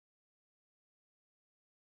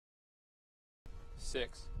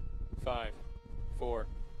6, 5, 4,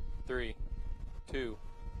 3, 2,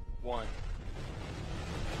 1.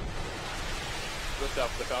 Lift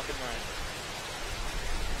off the Falcon 9.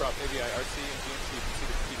 Prop AVI, RC, and GNC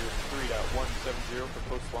proceeded to 3.170 for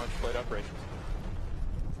post-launch flight operations.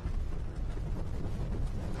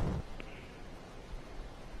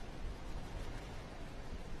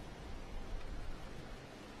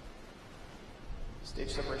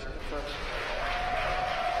 Stage separation confirmed.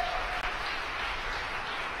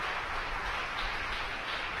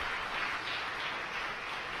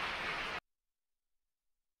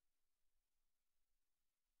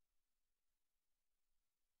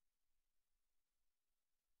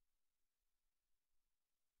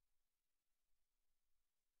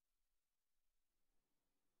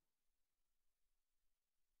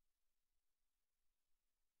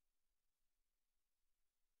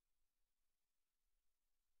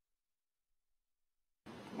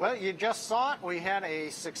 Well, you just saw it. We had a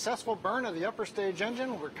successful burn of the upper stage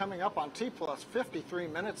engine. We're coming up on T plus 53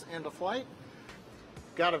 minutes into flight.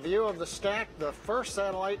 Got a view of the stack. The first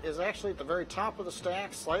satellite is actually at the very top of the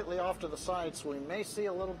stack, slightly off to the side, so we may see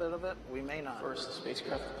a little bit of it. We may not. First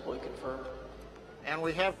spacecraft deploy confirmed. And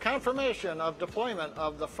we have confirmation of deployment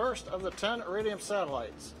of the first of the 10 Iridium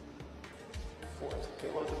satellites. Fourth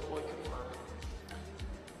payload deploy confirmed.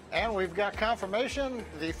 And we've got confirmation,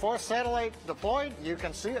 the fourth satellite deployed. You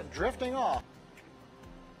can see it drifting off.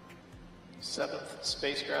 Seventh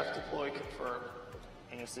spacecraft deploy confirmed.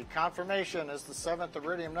 And you see confirmation as the seventh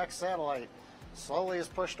Iridium Next satellite slowly is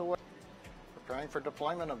pushed away, preparing for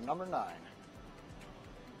deployment of number 9.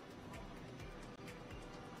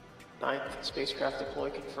 Ninth spacecraft deploy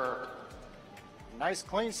confirmed. Nice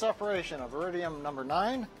clean separation of Iridium number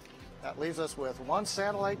 9. That leaves us with one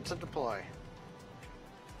satellite to deploy.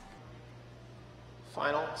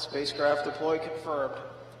 Final spacecraft deploy confirmed.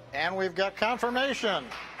 And we've got confirmation.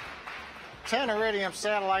 10 Iridium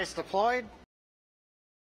satellites deployed.